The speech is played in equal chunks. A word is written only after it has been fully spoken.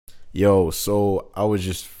Yo, so I was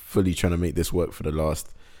just fully trying to make this work for the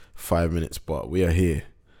last 5 minutes, but we are here.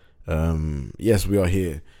 Yes, we are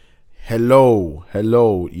here. Hello,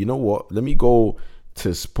 hello. You know what? Let me go to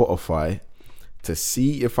Spotify to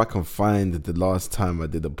see if I can find the last time I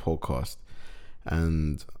did a podcast,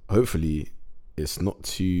 and hopefully, it's not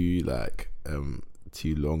too long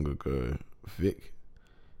ago. Vic,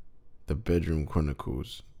 the Bedroom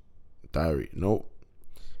Chronicles, Diary. Nope,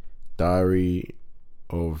 Diary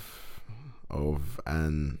of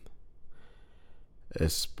an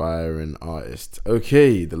aspiring artist.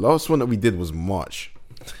 Okay, the last one that we did was March.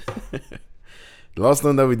 The last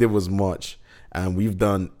one that we did was March, and we've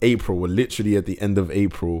done April. We're literally at the end of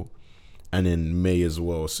April, and in May as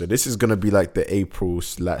well. So this is gonna be like the April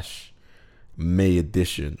slash May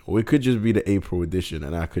edition, or it could just be the April edition,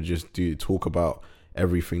 and I could just talk about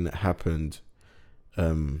everything that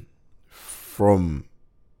from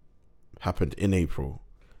happened in April.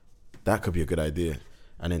 That could be a good idea.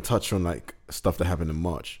 And then touch on like stuff that happened in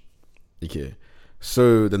March. Okay.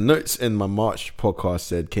 So the notes in my March podcast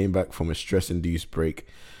said, came back from a stress-induced break,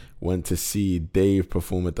 went to see Dave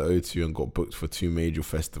perform at the O2 and got booked for 2 major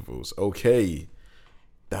festivals. Okay.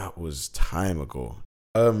 That was time ago.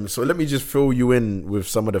 So let me just fill you in with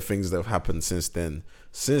some of the things that have happened since then.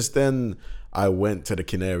 Since then, I went to the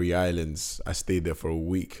Canary Islands. I stayed there for a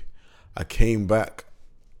week. I came back.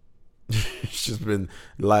 It's just been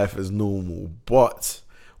life as normal. But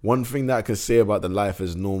one thing that I can say about the life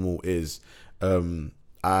as normal is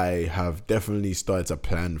I have definitely started to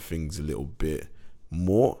plan things a little bit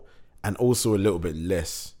more and also a little bit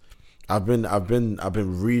less. I've been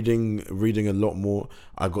reading a lot more.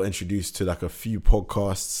 I got introduced to like a few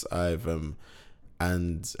podcasts.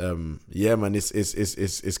 Yeah, man,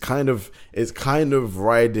 it's kind of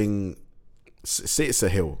riding. Say it's a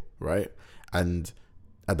hill, right? And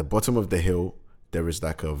at the bottom of the hill there is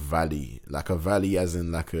like a valley as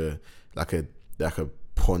in like a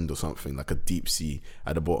pond or something, like a deep sea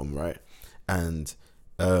at the bottom, right? And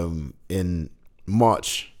in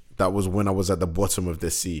March, that was when I was at the bottom of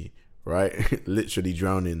the sea, right? Literally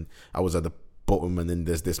drowning. I was at the bottom, and then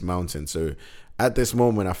there's this mountain. So at this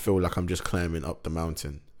moment I feel like I'm just climbing up the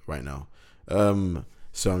mountain right now.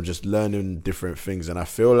 So I'm just learning different things, and I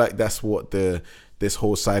feel like that's what this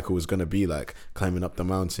whole cycle is gonna be like: climbing up the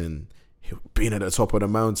mountain, being at the top of the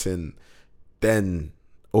mountain, then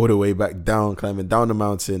all the way back down, climbing down the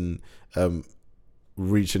mountain,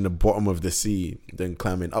 reaching the bottom of the sea, then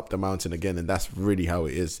climbing up the mountain again. And that's really how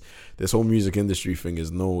it is. This whole music industry thing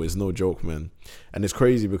is no joke, man. And it's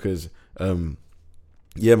crazy because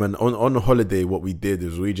yeah, man, on holiday, what we did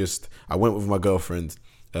is I went with my girlfriend.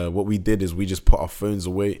 What we did is we just put our phones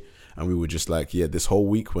away, and we were just like, yeah, this whole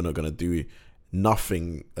week we're not gonna do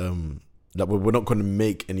nothing. Like we're not gonna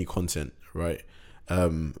make any content, right?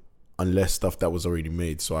 Unless stuff that was already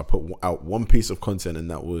made. So I put out one piece of content, and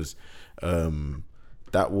that was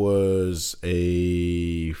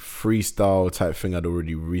a freestyle type thing I'd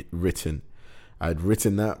already written. I'd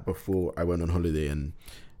written that before I went on holiday, and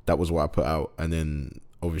that was what I put out. And then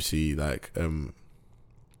obviously like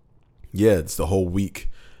yeah, it's the whole week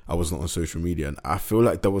I was not on social media, and I feel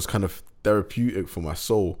like that was kind of therapeutic for my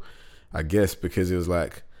soul, I guess, because it was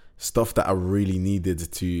like stuff that I really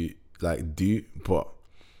needed to like do, but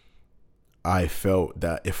I felt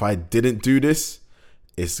that if I didn't do this,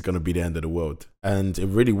 it's gonna be the end of the world. And it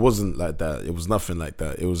really wasn't like that. It was nothing like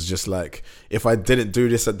that. It was just like, if I didn't do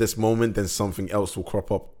this at this moment, then something else will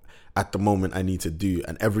crop up at the moment I need to do,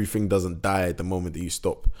 and everything doesn't die at the moment that you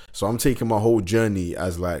stop. So I'm taking my whole journey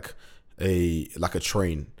as like a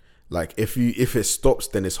train. Like if it stops,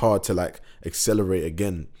 then it's hard to like accelerate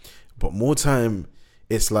again. But more time,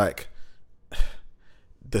 it's like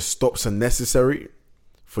the stops are necessary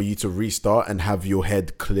for you to restart and have your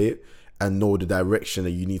head clear and know the direction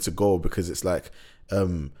that you need to go. Because it's like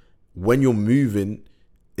when you're moving,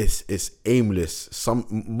 it's aimless.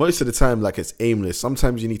 Most of the time, like, it's aimless.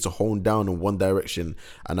 Sometimes you need to hone down on one direction,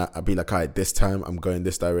 and I'd be like, all right, this time I'm going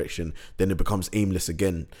this direction. Then it becomes aimless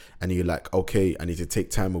again, and you're like, okay, I need to take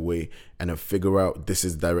time away and then figure out this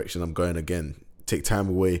is the direction I'm going again. Take time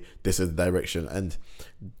away, this is the direction. And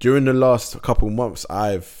during the last couple months,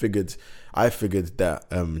 I figured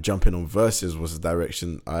that jumping on verses was the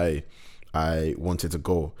direction I wanted to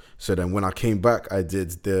go. So then when I came back, I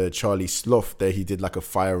did the Charlie Sloth there. He did like a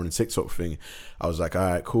fire on TikTok thing. I was like, all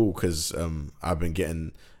right, cool, because I've been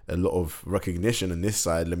getting a lot of recognition on this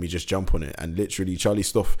side. Let me just jump on it. And literally, Charlie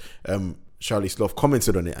Sloth Charlie Sloth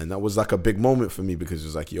commented on it, and that was like a big moment for me, because it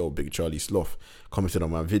was like, yo, big Charlie Sloth commented on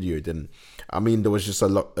my video. Then, I mean, there was just a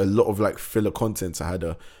lot of like filler content. I had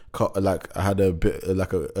a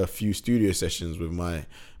few studio sessions with my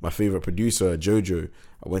favorite producer, Jojo.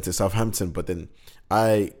 I went to Southampton, but then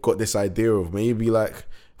I got this idea of maybe like,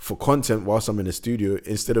 for content whilst I'm in the studio,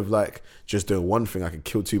 instead of like just doing one thing, I could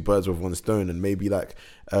kill two birds with one stone, and maybe like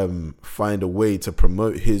find a way to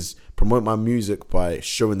promote my music by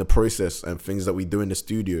showing the process and things that we do in the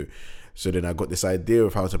studio. So then I got this idea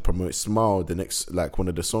of how to promote Smile, the next, like, one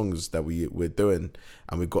of the songs that we're doing,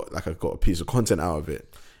 and I got a piece of content out of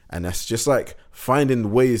it. And that's just like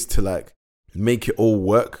finding ways to like make it all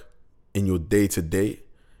work in your day to day.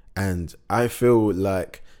 And I feel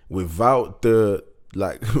like without the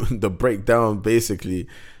like the breakdown, basically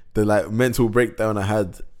the like mental breakdown I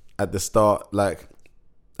had at the start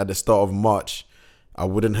of March, I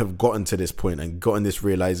wouldn't have gotten to this point and gotten this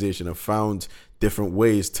realization and found different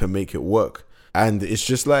ways to make it work. And it's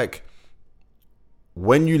just like,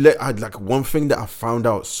 when you one thing that I found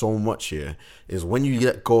out so much here is, when you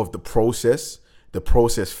let go of the process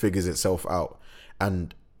figures itself out.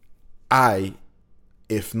 And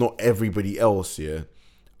if not everybody else,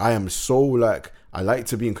 I am so like, I like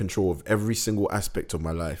to be in control of every single aspect of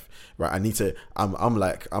my life, right? I'm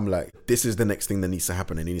like, this is the next thing that needs to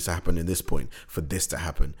happen, and it needs to happen in this point for this to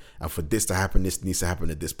happen. And for this to happen, this needs to happen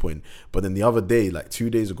at this point. But then the other day, like 2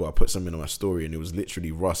 days ago, I put something on my story, and it was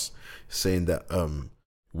literally Russ saying that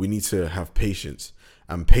we need to have patience.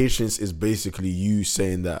 And patience is basically you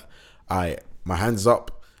saying that my hands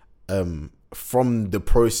up from the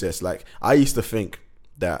process. Like, I used to think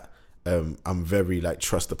that I'm very like,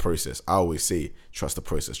 trust the process. I always say trust the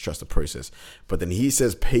process. But then he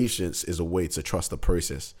says patience is a way to trust the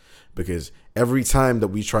process, because every time that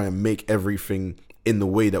we try and make everything in the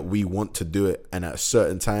way that we want to do it, and at a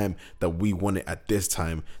certain time that we want it at this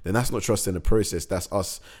time, then that's not trusting the process. That's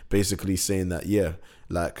us basically saying that, yeah,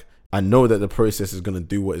 like, I know that the process is going to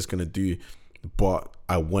do what it's going to do, but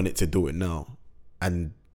I want it to do it now.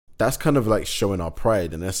 And that's kind of like showing our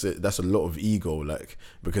pride, and that's a lot of ego, like,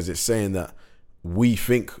 because it's saying that we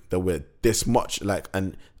think that we're this much, like,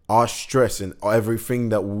 and our stress and everything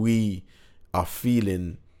that we are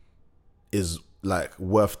feeling is like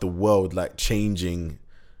worth the world like changing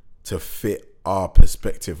to fit our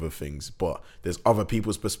perspective of things. But there's other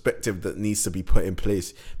people's perspective that needs to be put in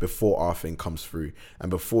place before our thing comes through,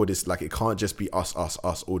 and before this, like, it can't just be us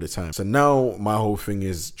all the time. So now my whole thing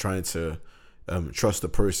is trying to trust the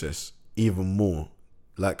process even more.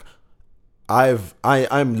 Like,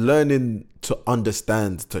 I'm learning to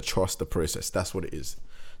understand to trust the process. That's what it is.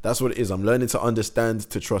 I'm learning to understand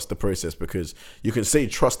to trust the process, because you can say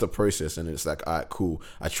trust the process and it's like, all right, cool,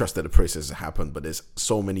 I trust that the process has happened, but there's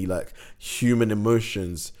so many like human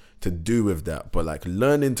emotions to do with that. But like,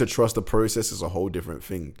 learning to trust the process is a whole different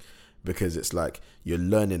thing, because it's like you're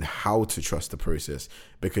learning how to trust the process,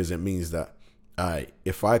 because it means that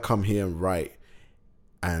if I come here and write,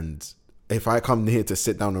 and if I come here to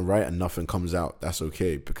sit down and write and nothing comes out, that's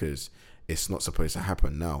okay, because it's not supposed to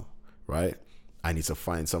happen now, right? I need to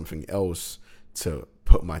find something else to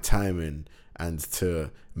put my time in, and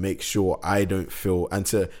to make sure I don't feel, and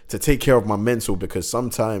to take care of my mental, because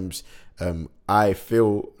sometimes I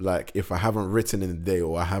feel like if I haven't written in a day,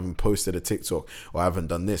 or I haven't posted a TikTok, or I haven't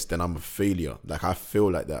done this, then I'm a failure. Like, I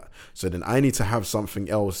feel like that. So then I need to have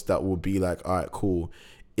something else that will be like, all right, cool.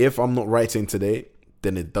 If I'm not writing today,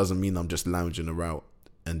 then it doesn't mean I'm just lounging around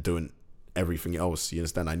and doing everything else. You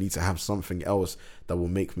understand? I need to have something else that will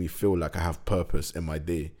make me feel like I have purpose in my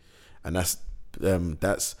day. And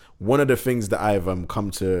that's one of the things that I've come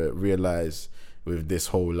to realize with this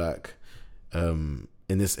whole like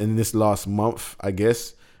in this last month, I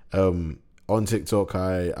guess. On TikTok,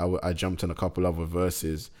 I jumped on a couple other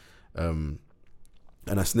verses, and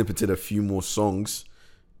I snippeted a few more songs.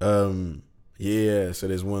 So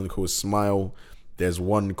there's one called Smile. There's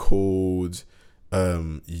one called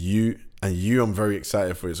You. And You, I'm very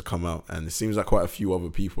excited for it to come out, and it seems like quite a few other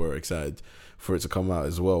people are excited for it to come out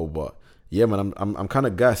as well. But yeah, man, I'm kind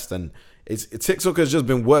of gassed, and TikTok has just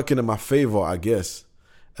been working in my favor, I guess,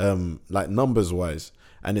 like numbers wise.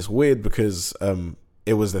 And it's weird because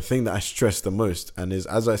it was the thing that I stressed the most, and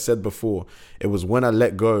as I said before, it was when I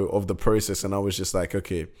let go of the process, and I was just like,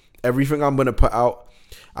 okay, everything I'm gonna put out,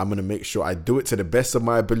 I'm going to make sure I do it to the best of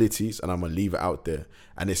my abilities, and I'm going to leave it out there.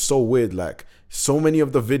 And it's so weird, like, so many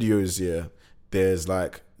of the videos here, there's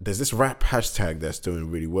this rap hashtag that's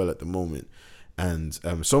doing really well at the moment. And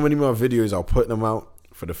so many more videos, I'll put them out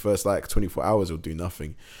for the first like 24 hours, it'll do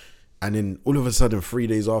nothing. And then all of a sudden, 3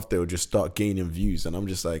 days after, it'll just start gaining views. And I'm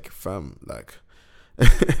just like, fam, like,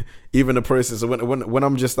 Even the process of when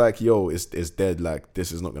I'm just like, yo, it's dead, like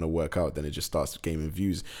this is not gonna work out, then it just starts gaining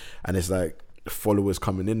views, and it's like followers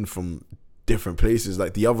coming in from different places.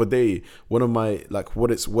 Like the other day, one of my like what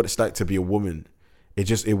it's like to be a woman.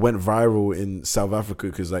 It went viral in South Africa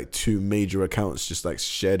because like two major accounts just like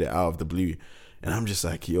shared it out of the blue, and I'm just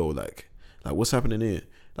like, yo, like what's happening here?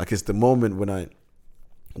 Like it's the moment when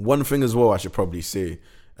one thing as well I should probably say.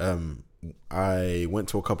 I went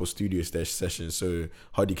to a couple studio sessions. So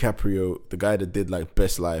Hardy Caprio, the guy that did like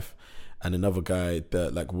Best Life, and another guy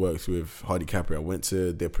that like works with Hardy Caprio, I went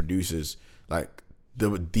to their producers, like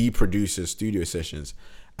the producers' studio sessions.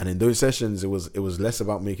 And in those sessions, it was less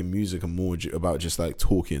about making music and more about just like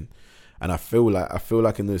talking. And I feel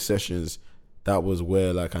like in those sessions, that was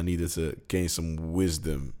where like I needed to gain some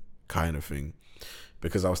wisdom, kind of thing,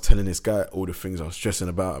 because I was telling this guy all the things I was stressing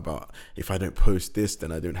about if I don't post this,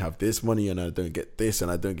 then I don't have this money, and I don't get this, and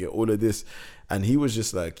I don't get all of this. And he was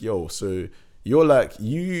just like, yo, so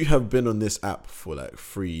you have been on this app for like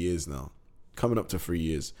 3 years now, coming up to 3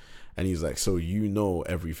 years. And he's like, so you know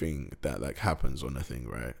everything that like happens on the thing,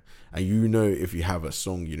 right? And you know if you have a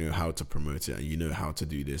song, you know how to promote it, and you know how to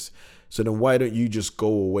do this. So then why don't you just go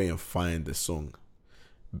away and find the song?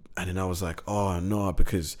 And then I was like, oh no,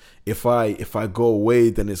 because if I go away,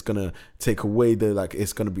 then it's gonna take away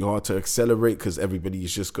it's gonna be hard to accelerate, because everybody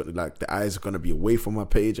is just gonna like, the eyes are gonna be away from my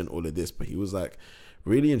page and all of this. But he was like,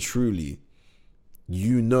 really and truly,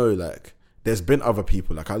 you know, like there's been other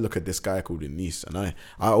people. Like I look at this guy called Anis, and I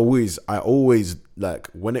always like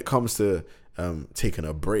when it comes to taking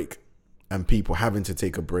a break and people having to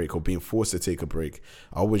take a break or being forced to take a break,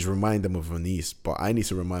 I always remind them of Anis. But I need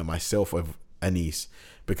to remind myself of Anis,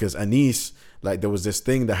 because Anis, like there was this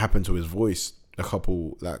thing that happened to his voice a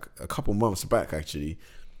couple months back actually,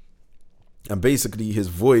 and basically his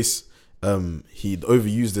voice, he'd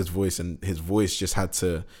overused his voice, and his voice just had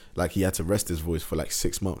to rest his voice for like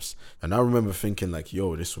 6 months. And I remember thinking like,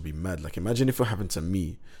 yo, this would be mad. Like imagine if it happened to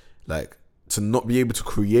me, like to not be able to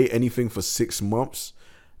create anything for 6 months.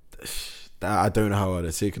 That, I don't know how I'd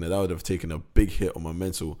have taken it. That would have taken a big hit on my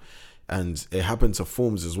mental. And it happened to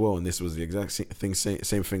Forms as well, and this was the exact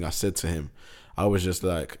same thing I said to him. I was just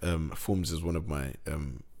like, Forms is one of my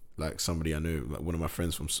like somebody I know, like one of my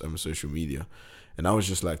friends from social media. And I was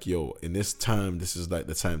just like, yo, in this time, this is like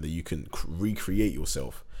the time that you can recreate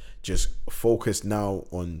yourself. Just focus now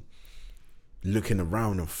on looking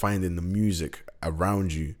around and finding the music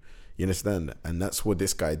around you. You understand? And that's what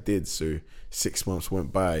this guy did. So 6 months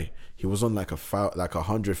went by. He was on like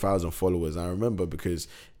 100,000 followers. I remember because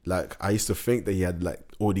like I used to think that he had like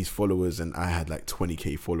all these followers, and I had like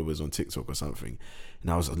 20k followers on TikTok or something.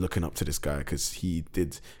 And I was looking up to this guy because he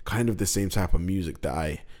did kind of the same type of music that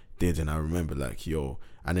I did. And I remember like, yo,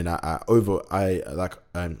 and then I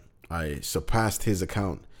surpassed his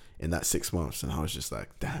account in that 6 months, and I was just like,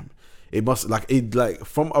 damn, it must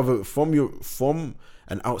from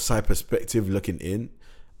an outside perspective looking in,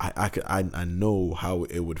 I know how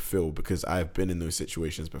it would feel, because I've been in those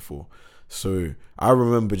situations before. So I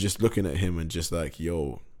remember just looking at him and just like,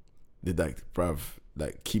 yo, bruv,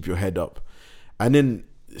 like keep your head up. And then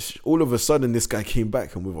all of a sudden this guy came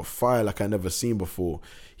back, and with a fire like I never seen before.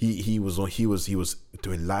 He was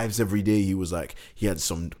doing lives every day. He had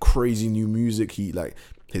some crazy new music.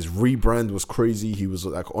 His rebrand was crazy. He was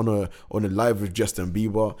like on a live with Justin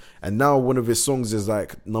Bieber, and now one of his songs is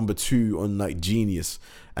like number 2 on like Genius,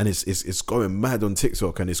 and it's going mad on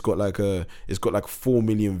TikTok, and it's got like 4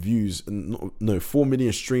 million views, 4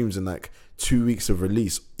 million streams in like 2 weeks of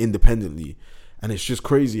release independently. And it's just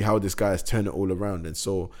crazy how this guy has turned it all around. And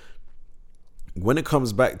so when it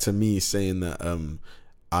comes back to me saying that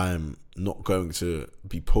I'm not going to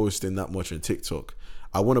be posting that much on TikTok,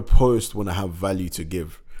 I want to post when I have value to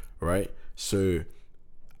give, right? So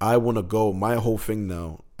I want to go my whole thing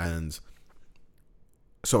now. And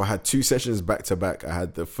so I had 2 sessions back to back. I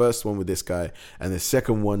had the first one with this guy, and the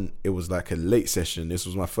second one, it was like a late session. This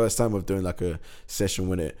was my first time of doing like a session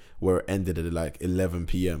where it ended at like 11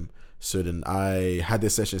 p.m. So then I had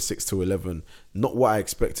this session 6 to 11, not what I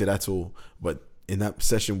expected at all. But in that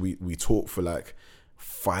session, we talked for like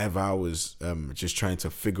 5 hours, just trying to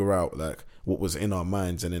figure out like what was in our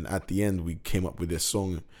minds. And then at the end, we came up with this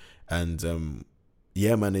song. And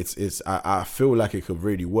yeah, man, I feel like it could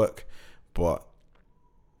really work. But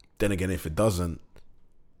then again, if it doesn't,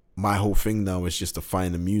 my whole thing now is just to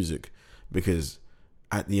find the music, because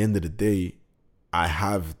at the end of the day, I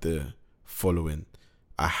have the following.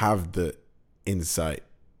 I have the insight,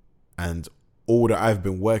 and all that I've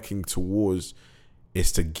been working towards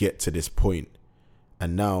is to get to this point.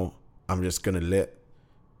 And now I'm just going to let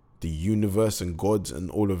the universe and God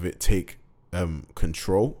and all of it take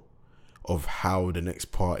control of how the next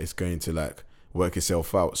part is going to like work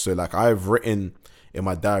itself out. So like I've written in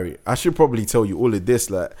my diary, I should probably tell you all of this,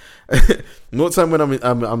 like no time when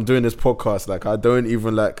I'm doing this podcast, like I don't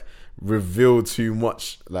even like reveal too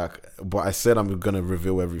much, like, but I said I'm gonna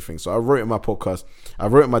reveal everything. So I wrote in my podcast, I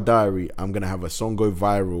wrote in my diary, I'm gonna have a song go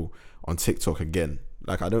viral on TikTok again.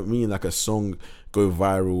 Like I don't mean like a song go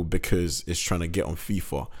viral because it's trying to get on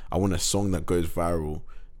FIFA. I want a song that goes viral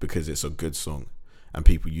because it's a good song and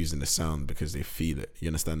people using the sound because they feel it. You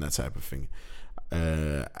understand, that type of thing.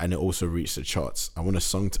 And it also reached the charts. I want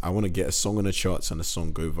to get a song on the charts and a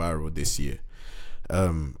song go viral this year.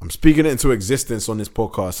 I'm speaking it into existence on this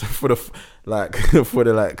podcast for the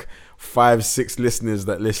 5-6 listeners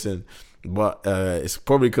that listen, but it's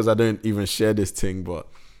probably because I don't even share this thing. But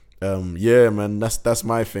yeah, man, that's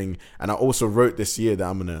my thing. And I also wrote this year that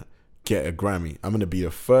I'm gonna get a Grammy. I'm gonna be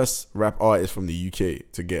the first rap artist from the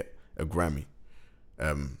UK to get a Grammy.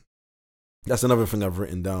 That's another thing I've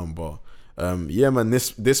written down. But yeah, man,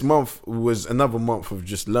 this month was another month of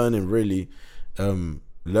just learning, really.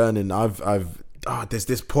 Learning. There's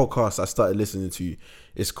this podcast I started listening to.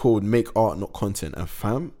 It's called Make Art Not Content, and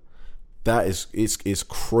fam, that is it's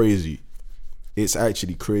crazy. It's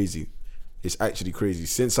actually crazy.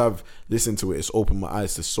 Since I've listened to it, it's opened my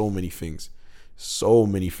eyes to so many things.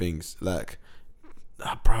 Like,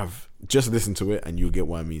 bruv, just listen to it and you'll get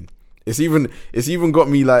what I mean. It's even got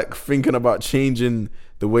me like thinking about changing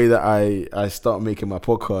the way that I start making my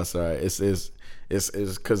podcast. All right, it's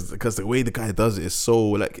because the way the guy does it is so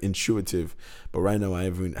like intuitive. But right now I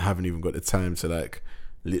haven't even got the time to like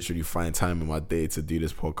literally find time in my day to do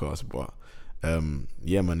this podcast. But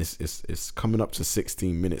yeah, man, it's coming up to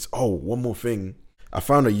 16 minutes. Oh, one more thing. I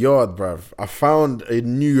found a yard, bruv. I found a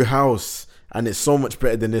new house, and it's so much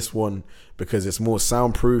better than this one because it's more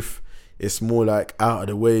soundproof. It's more like out of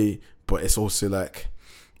the way, but it's also like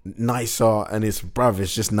nicer, and it's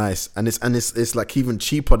just nice, and it's like even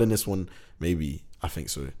cheaper than this one. Maybe, I think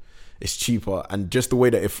so. It's cheaper, and just the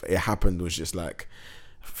way that it happened was just like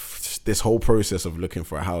this whole process of looking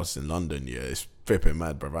for a house in London. Yeah, it's flipping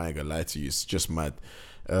mad, bro. I ain't gonna lie to you, it's just mad.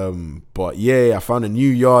 But yeah, I found a new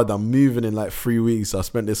yard. I'm moving in like 3 weeks. I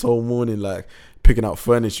spent this whole morning like picking out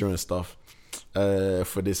furniture and stuff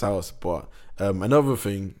for this house. But another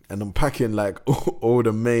thing, and I'm packing like all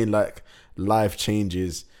the main like life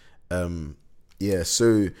changes. Yeah,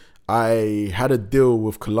 so I had a deal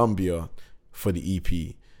with Columbia for the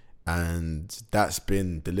EP, and that's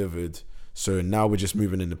been delivered. So now we're just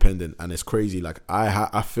moving independent, and it's crazy. Like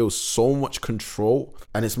I feel so much control,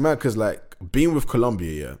 and it's mad because like being with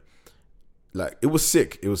Columbia, yeah, like it was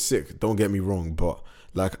sick. Don't get me wrong, but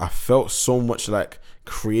like I felt so much like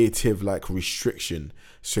creative like restriction.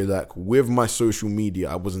 So like with my social media,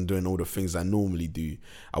 I wasn't doing all the things I normally do.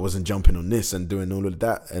 I wasn't jumping on this and doing all of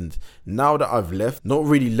that. And now that I've left, not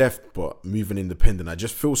really left, but moving independent, I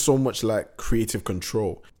just feel so much like creative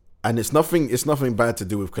control. And it's nothing bad to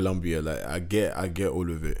do with Columbia. Like I get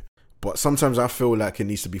all of it. But sometimes I feel like it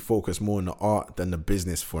needs to be focused more on the art than the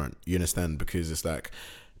business front. You understand? Because it's like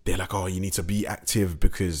they're like, oh, you need to be active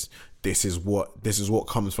because this is what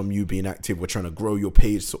comes from you being active. We're trying to grow your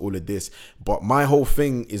page to all of this. But my whole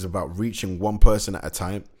thing is about reaching one person at a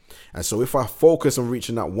time. And so if I focus on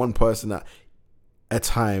reaching that one person at a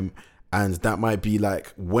time, and that might be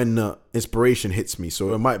like when the inspiration hits me.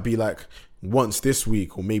 So it might be like once this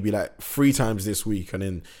week, or maybe like 3 times this week, and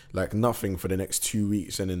then like nothing for the next 2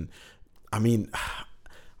 weeks. And then, I mean,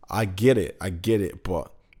 I get it,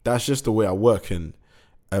 but that's just the way I work. And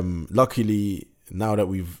luckily now that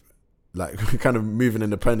we've like kind of moving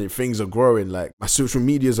independent, things are growing. Like my social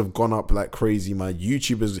medias have gone up like crazy. My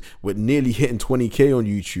YouTube is, we're nearly hitting 20k on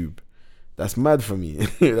YouTube. That's mad for me.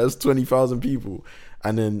 That's 20,000 people.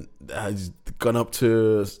 And then it's gone up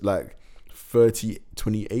to like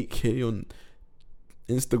 28k on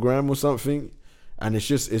Instagram or something. And it's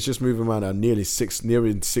just moving around. I'm nearing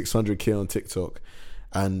 600k on TikTok.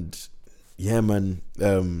 And yeah, man,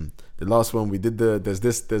 the last one we did, there's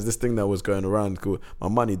this thing that was going around called "My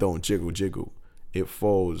Money Don't Jiggle, It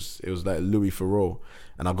Falls." It was like Louis Theroux,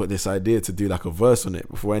 and I got this idea to do like a verse on it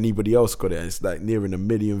before anybody else got it. And it's like nearing 1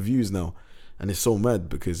 million views now, and it's so mad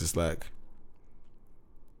because it's like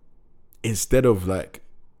instead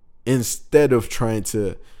of trying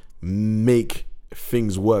to make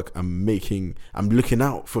things work, I'm looking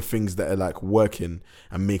out for things that are like working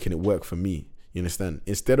and making it work for me. You understand?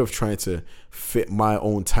 Instead of trying to fit my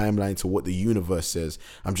own timeline to what the universe says,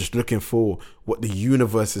 I'm just looking for what the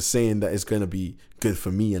universe is saying that is going to be good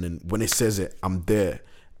for me. And then when it says it, I'm there.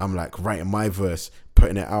 I'm like writing my verse,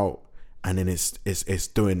 putting it out, and then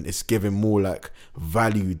it's giving more like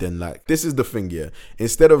value than like, this is the thing, yeah.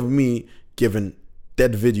 Instead of me giving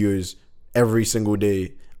dead videos every single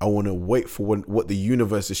day, I want to wait for what the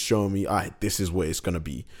universe is showing me. All right, this is what it's gonna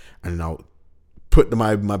be, and I'll put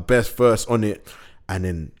my best verse on it, and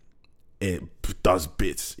then it does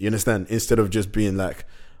bits. You understand? Instead of just being like,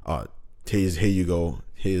 here you go,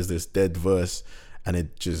 here's this dead verse, and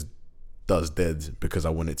it just does dead because I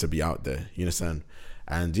want it to be out there. You understand?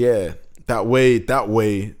 And yeah, that way, the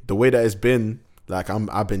way that it's been, like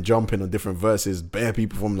I've been jumping on different verses. Bare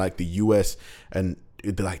people from like the US and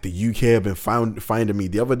like the UK have been finding me.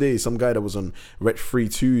 The other day, some guy that was on Wretch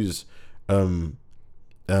 32's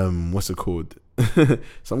what's it called?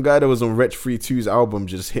 Some guy that was on Wretch 32's album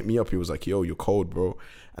just hit me up. He was like, yo, you're cold, bro.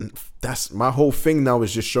 And that's my whole thing now,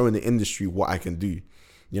 is just showing the industry what I can do.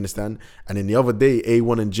 You understand? And then the other day,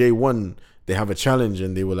 A1 and J1, they have a challenge,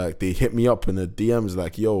 and they hit me up in the DMs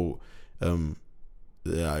like, yo, I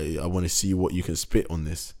want to see what you can spit on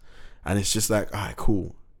this. And it's just like, all right,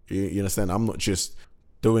 cool. You understand? I'm not just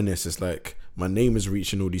doing this. It's like my name is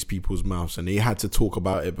reaching all these people's mouths, and they had to talk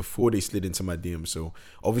about it before they slid into my DM. So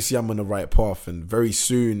obviously I'm on the right path, and very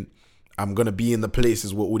soon I'm going to be in the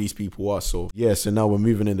places where all these people are. So yeah, so now we're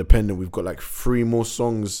moving independent. We've got like 3 more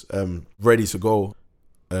songs ready to go.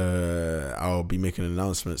 I'll be making an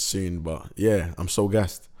announcement soon, but yeah, I'm so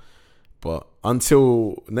gassed. But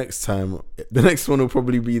until next time, the next one will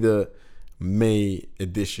probably be the May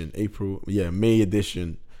edition. May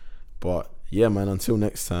edition. But yeah, man, until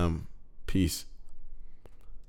next time, peace.